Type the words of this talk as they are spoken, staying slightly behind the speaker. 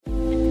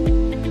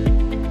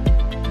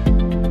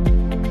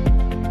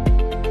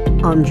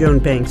I'm Joan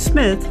Banks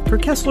Smith for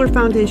Kessler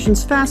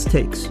Foundation's Fast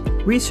Takes,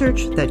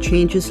 research that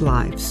changes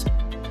lives.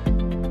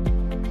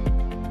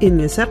 In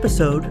this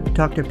episode,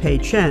 Dr. Pei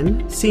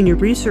Chen, Senior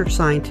Research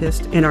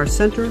Scientist in our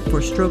Center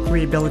for Stroke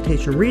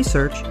Rehabilitation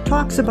Research,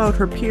 talks about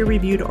her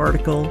peer-reviewed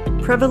article,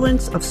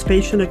 Prevalence of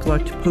Spatial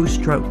Neglect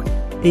Post-Stroke,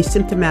 a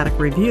Symptomatic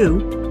Review,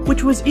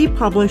 which was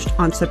e-published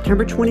on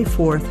September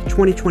 24,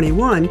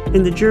 2021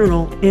 in the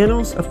journal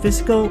Annals of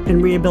Physical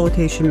and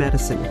Rehabilitation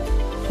Medicine.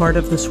 Part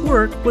of this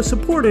work was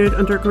supported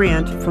under a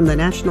grant from the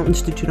National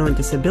Institute on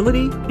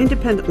Disability,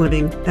 Independent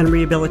Living, and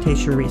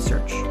Rehabilitation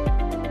Research.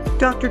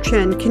 Dr.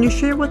 Chen, can you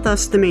share with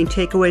us the main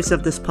takeaways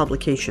of this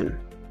publication?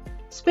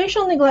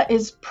 Spatial neglect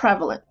is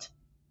prevalent.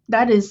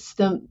 That is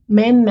the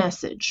main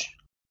message.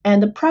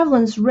 And the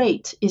prevalence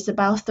rate is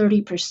about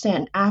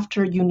 30%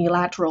 after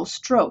unilateral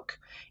stroke.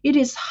 It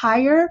is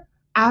higher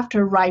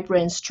after right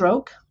brain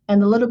stroke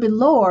and a little bit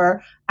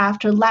lower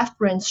after left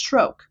brain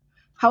stroke.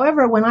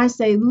 However, when I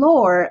say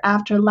lower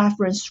after left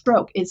brain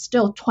stroke, it's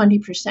still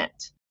 20%.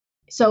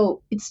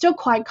 So it's still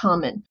quite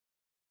common.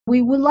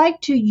 We would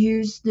like to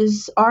use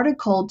this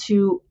article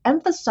to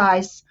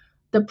emphasize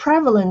the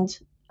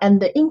prevalence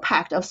and the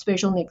impact of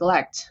spatial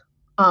neglect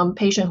on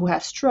patients who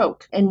have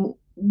stroke. And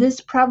this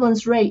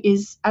prevalence rate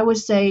is, I would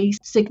say,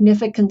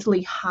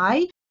 significantly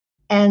high.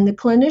 And the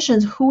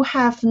clinicians who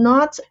have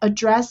not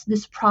addressed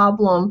this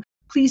problem,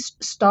 please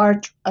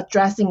start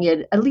addressing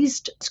it, at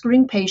least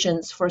screen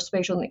patients for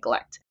spatial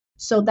neglect,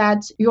 so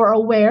that you're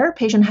aware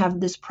patients have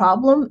this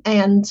problem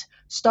and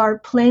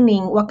start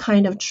planning what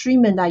kind of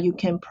treatment that you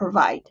can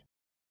provide.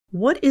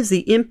 What is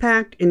the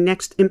impact and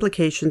next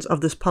implications of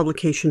this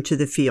publication to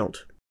the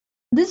field?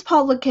 This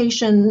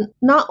publication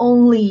not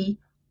only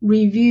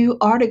review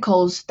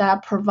articles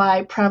that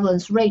provide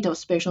prevalence rate of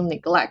spatial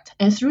neglect.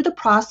 And through the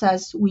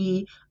process,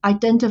 we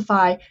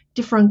identify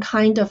different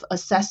kind of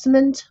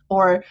assessment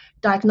or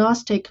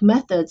diagnostic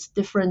methods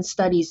different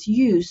studies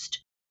used.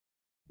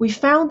 We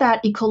found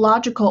that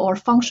ecological or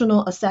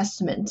functional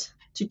assessment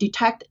to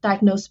detect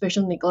diagnosed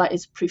spatial neglect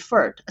is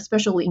preferred,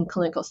 especially in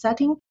clinical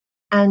setting.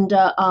 And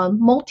a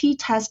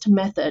multi-test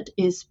method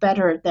is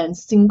better than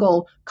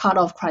single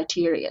cutoff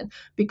criterion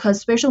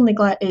because spatial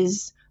neglect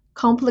is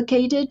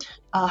complicated,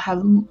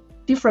 have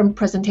different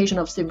presentation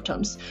of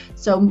symptoms.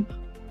 So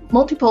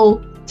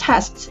multiple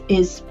tests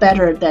is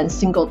better than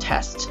single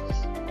test.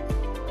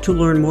 To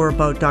learn more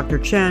about Dr.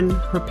 Chen,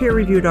 her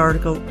peer-reviewed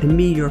article, and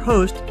me, your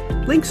host,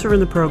 links are in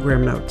the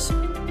program notes.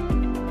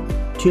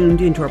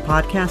 Tuned into our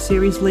podcast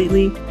series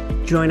lately?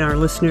 Join our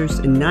listeners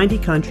in 90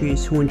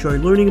 countries who enjoy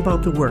learning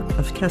about the work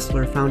of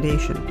Kessler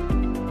Foundation.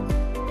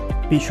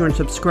 Be sure and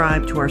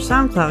subscribe to our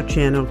SoundCloud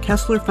channel,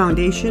 Kessler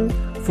Foundation,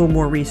 for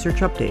more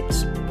research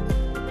updates.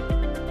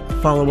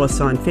 Follow us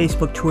on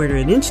Facebook, Twitter,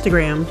 and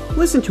Instagram.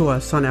 Listen to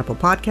us on Apple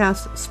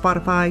Podcasts,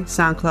 Spotify,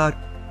 SoundCloud,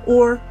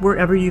 or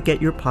wherever you get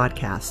your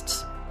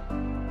podcasts.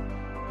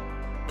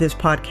 This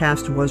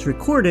podcast was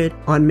recorded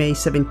on May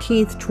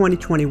 17th,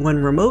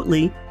 2021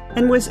 remotely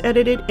and was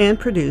edited and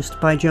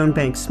produced by Joan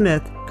Banks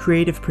Smith,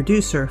 creative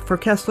producer for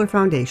Kessler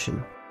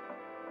Foundation.